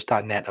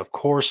stonerjesus.net. Of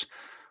course,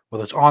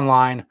 whether it's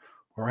online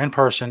or in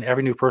person,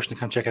 every new person to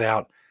come check it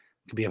out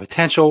could be a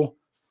potential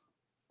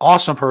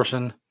awesome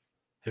person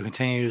who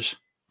continues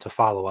to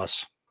follow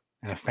us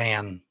and a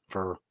fan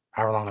for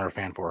however long they're a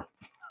fan for.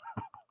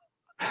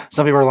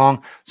 Some people are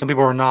long, some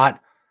people are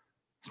not.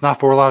 It's not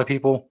for a lot of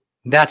people.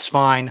 That's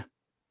fine.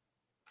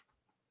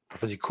 But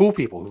for the cool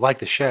people who like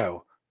the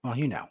show, well,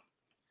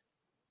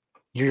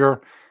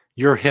 you're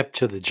hip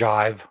to the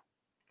jive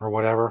or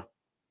whatever.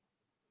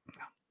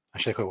 I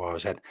should have quit while I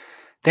was at.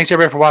 Thanks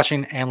everybody for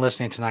watching and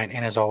listening tonight.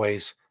 And as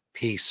always,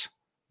 peace,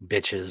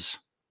 bitches.